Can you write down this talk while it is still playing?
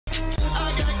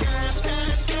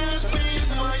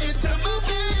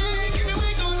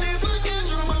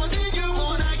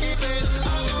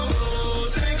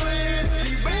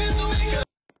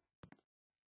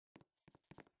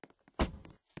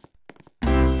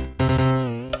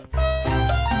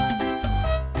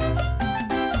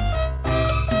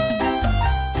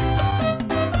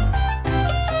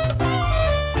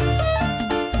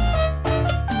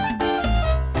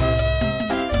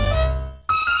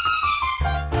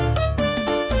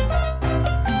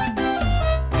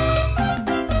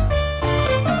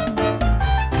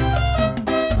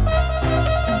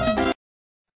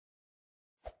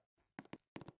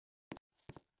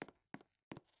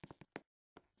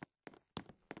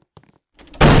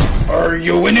Are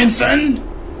you winning, son?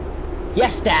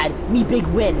 Yes, Dad. Me big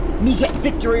win. Me get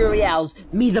victory royales.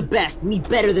 Me the best. Me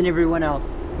better than everyone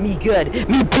else. Me good.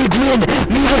 Me big win.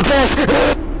 Me the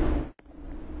best.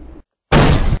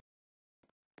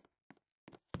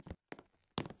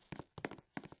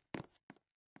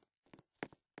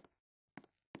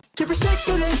 Your mistake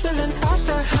a little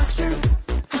imposter. Hurt you,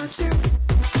 hurt you.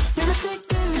 Your mistake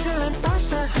a little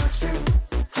imposter. Hurt you,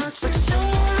 hurt you. Like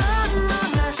someone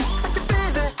wrongness.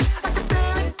 I can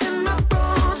feel it in my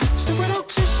bones. So why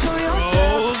don't you show yourself?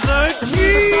 Roll the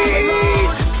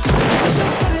cheese! Your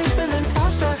mistake a little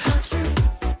imposter. Hurt you,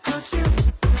 hurt you.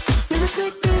 Your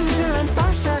mistake a little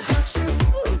imposter. Hurt you,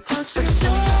 hurt you. Like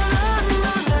someone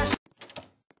wrongness.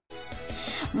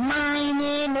 Mine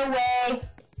in a way.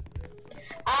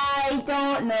 I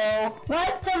don't know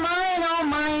what to mine, I'll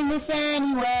mine this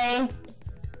anyway.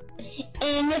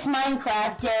 In this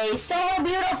Minecraft day, so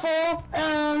beautiful,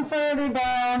 further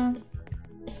down.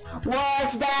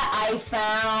 What's that I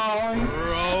found?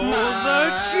 Roll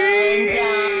the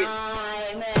cheese!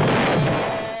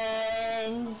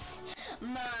 Diamonds,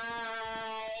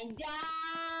 my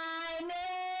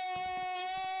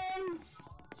diamonds.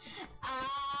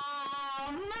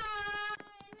 I'll mine them.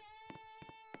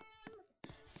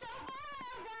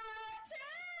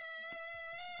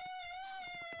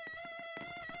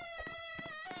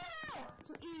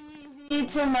 So easy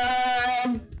to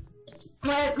mine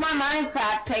with my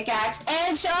Minecraft pickaxe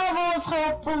and shovels.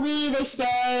 Hopefully they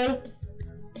stay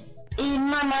in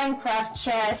my Minecraft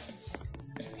chests.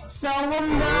 So I'm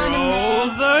gonna Roll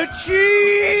make the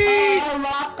cheese! a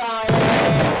lock on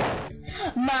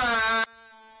it. Mine.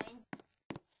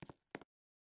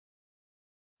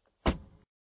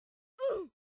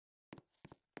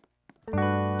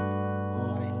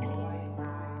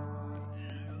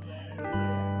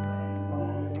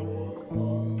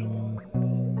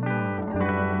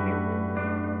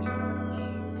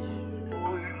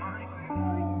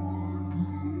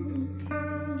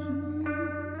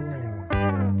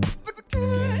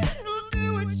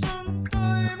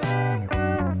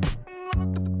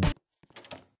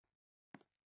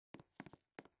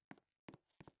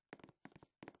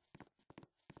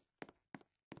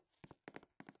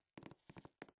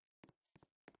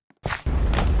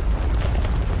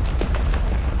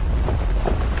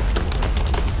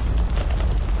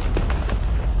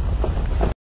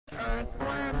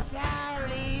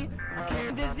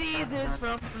 Diseases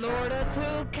from Florida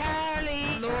to Cali,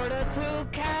 Florida to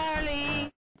Cali,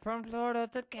 from Florida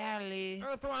to Cali.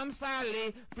 Earthworm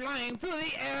Sally, flying through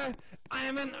the air.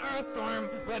 I'm an earthworm,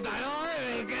 but I don't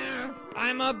really care.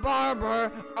 I'm a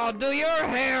barber, I'll do your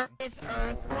hair. It's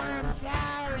Earthworm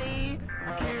Sally,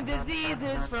 cure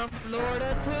diseases from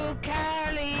Florida to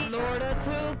Cali, Florida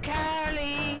to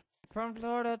Cali, from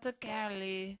Florida to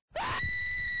Cali.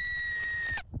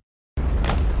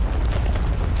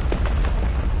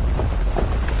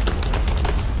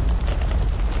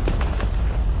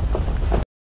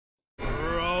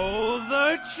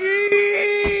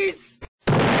 Cheese!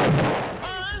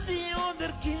 All the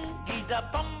other king, the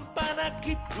pampana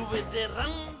kid with the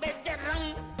run,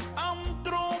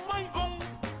 throw my gun.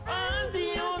 All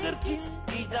the other king,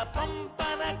 the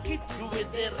pampana kid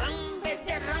with the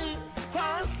run,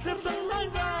 faster than my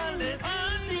ballet.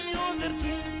 All the other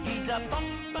king, the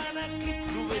pampana kid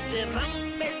with the run,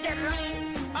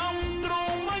 throw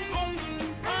my gun.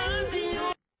 All the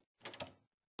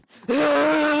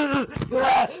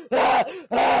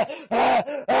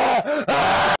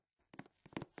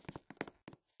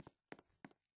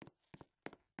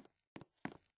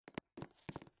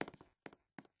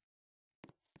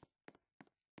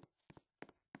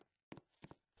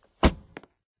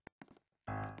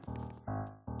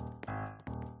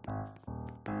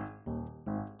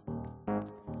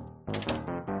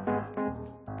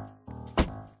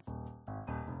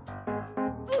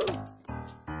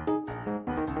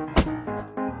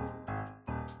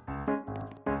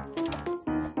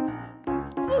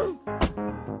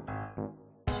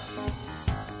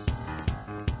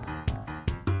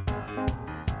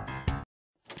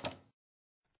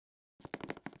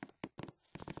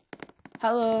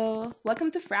Hello,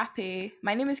 welcome to Frappy.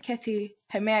 My name is Kitty.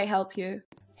 How may I help you?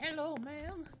 Hello,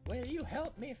 ma'am. Will you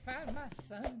help me find my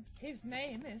son? His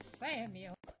name is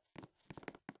Samuel.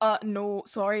 No,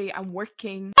 sorry, I'm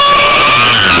working.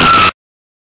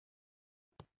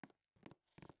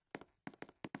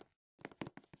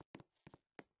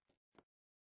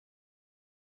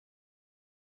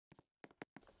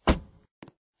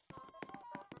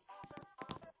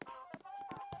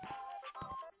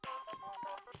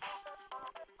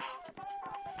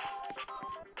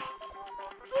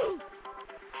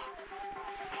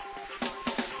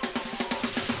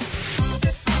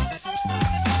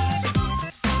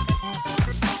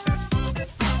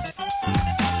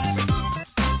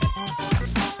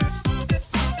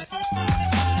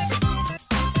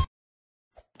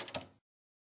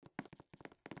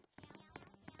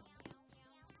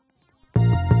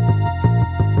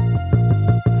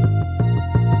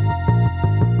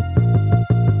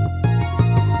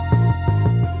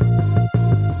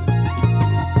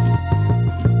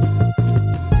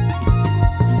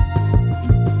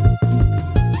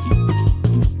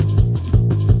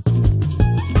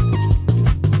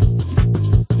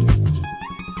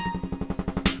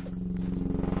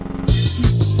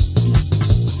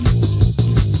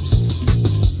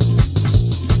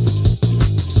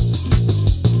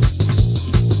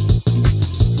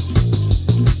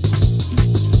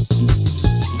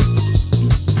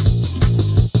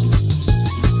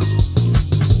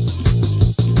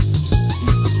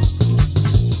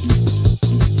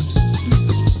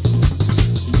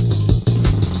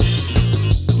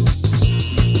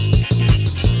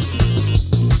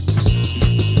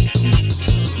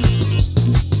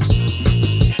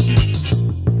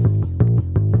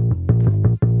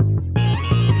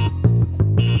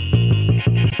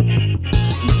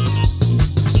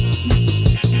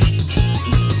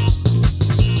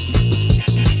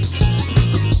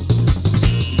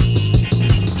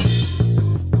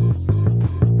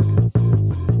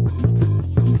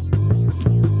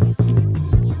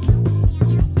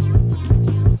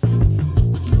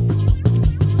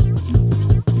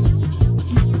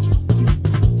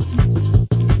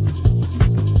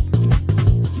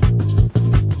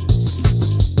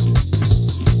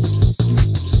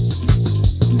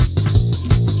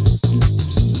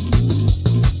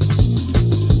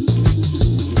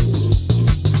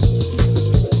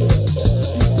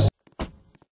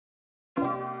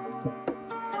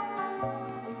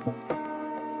 Roll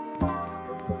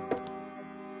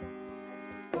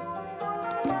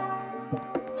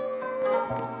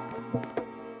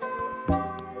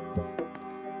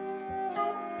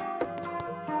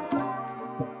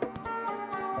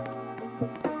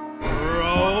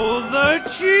the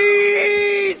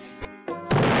cheese!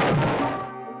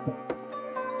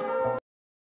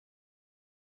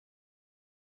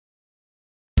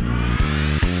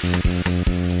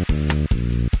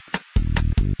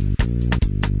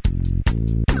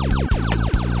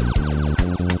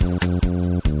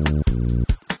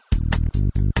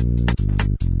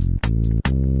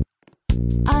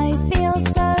 I feel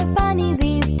so funny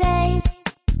these days.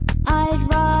 I'd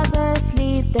rather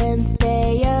sleep than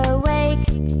stay awake.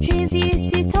 Trees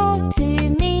used to talk to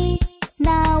me.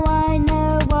 Now I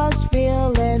know what's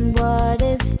real and what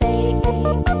is fake.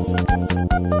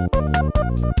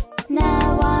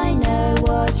 Now I know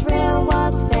what's real,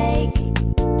 what's fake.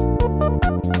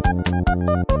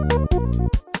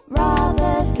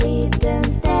 Rather sleep than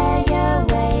stay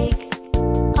awake.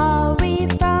 Are we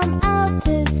from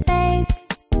outer space?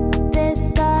 This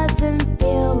doesn't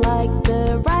feel like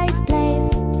the right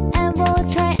place. And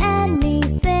we'll try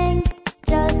anything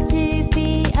just to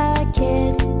be a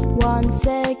kid once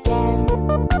again.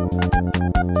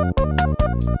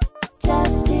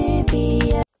 Just to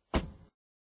be a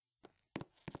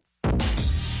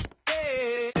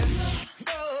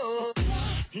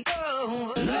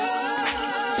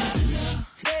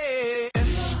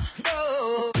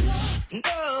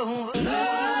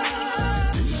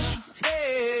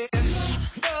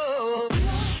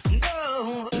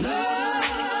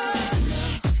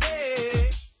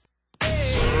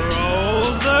Roll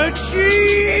the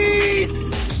cheese!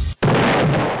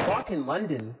 The clock in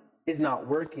London is not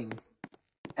working.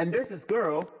 And there's this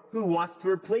girl who wants to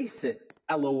replace it.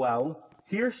 LOL.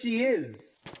 Here she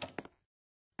is.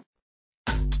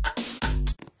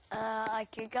 I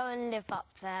could go and live up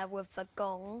there with the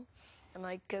gong, and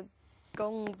I could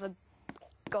gong the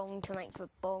gong to make the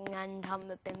bong and hum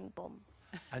the bim bom.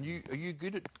 And are you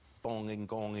good at bonging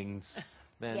gongings?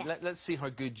 Then Yes. let's see how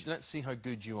good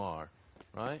you are,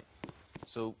 right?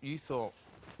 So you thought,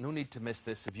 no need to miss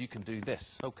this if you can do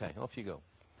this. Okay, off you go.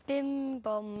 Bim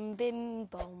bom, bim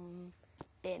bom,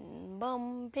 bim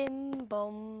bom, bim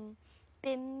bom,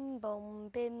 bim bom,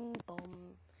 bim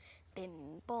bom, bim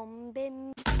bom,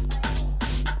 bim.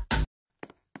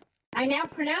 I now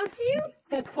pronounce you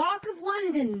the Clock of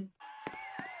London.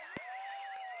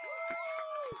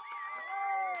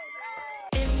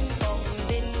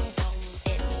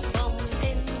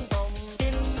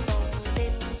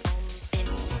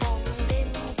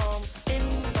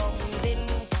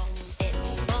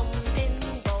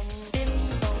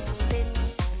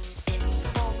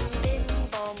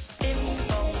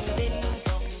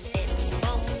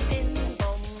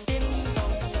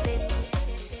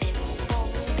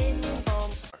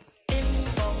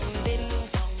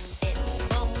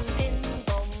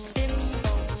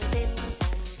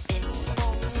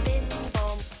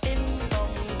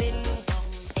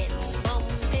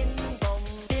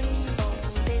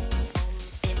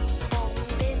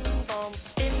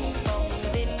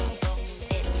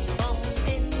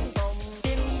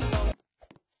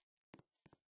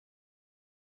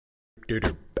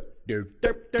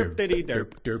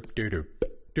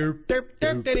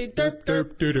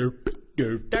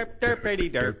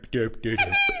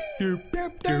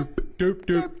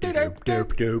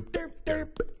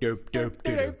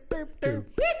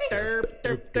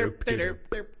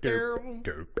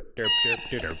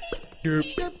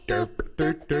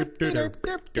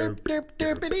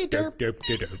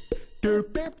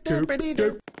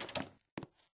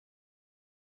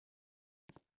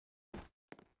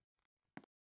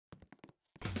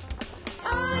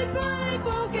 I play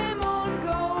Pokemon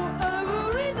Go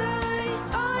every day.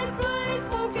 I play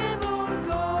Pokemon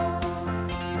Go.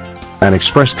 An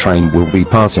express train will be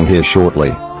passing here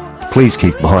shortly. Please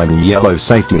keep behind the yellow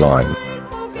safety line.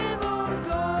 Pokemon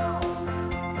Go.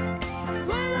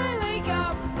 When I wake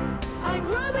up, I'm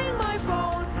grabbing my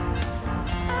phone.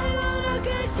 I wanna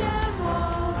catch them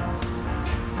all.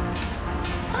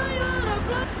 I wanna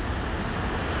play.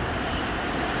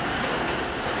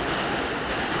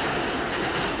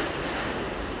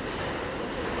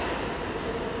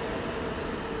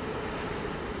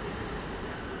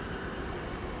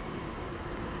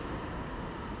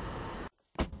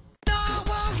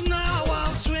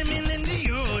 Narwhals swimming in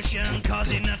the ocean,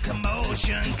 causing a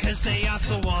commotion, cause they are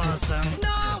so awesome.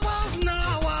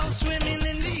 Narwhals swimming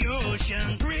in the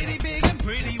ocean, pretty big and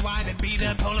pretty wide, and beat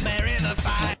a polar bear in a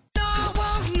fight.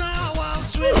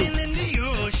 Narwhals swimming in the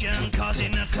ocean,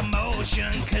 causing a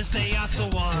commotion, cause they are so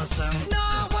awesome.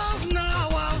 Narwhals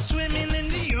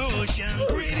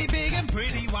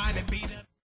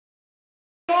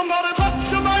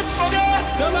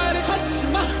Somebody touch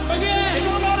my spaghetti.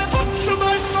 Somebody touch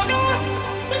my spaghetti.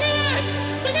 Spaghetti,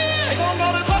 spaghetti.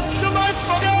 Somebody touch my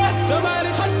spaghetti.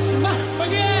 Somebody touch my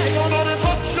spaghetti. Somebody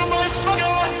touch my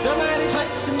spaghetti. Somebody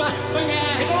touch my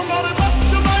spaghetti. Somebody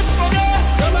touch my spaghetti.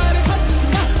 Somebody touch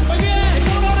my spaghetti.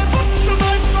 Somebody touch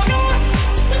my spaghetti.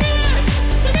 Spaghetti,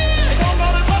 spaghetti.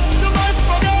 Somebody touch my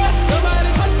spaghetti. Somebody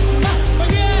touch my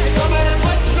spaghetti. Somebody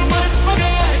touch my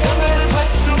spaghetti. Somebody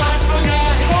touch my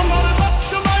spaghetti. Somebody touch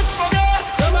my spaghetti.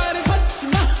 Somebody touch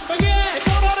my spaghetti.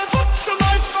 Somebody touch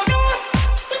my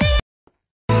spaghetti.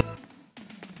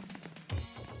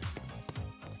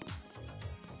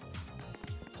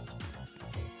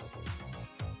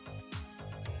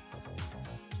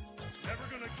 Never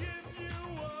gonna give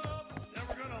you up,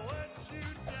 never gonna let you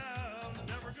down,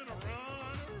 never gonna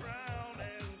run around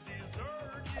and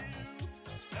desert you,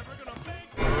 never gonna make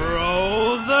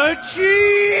Roll the cheese.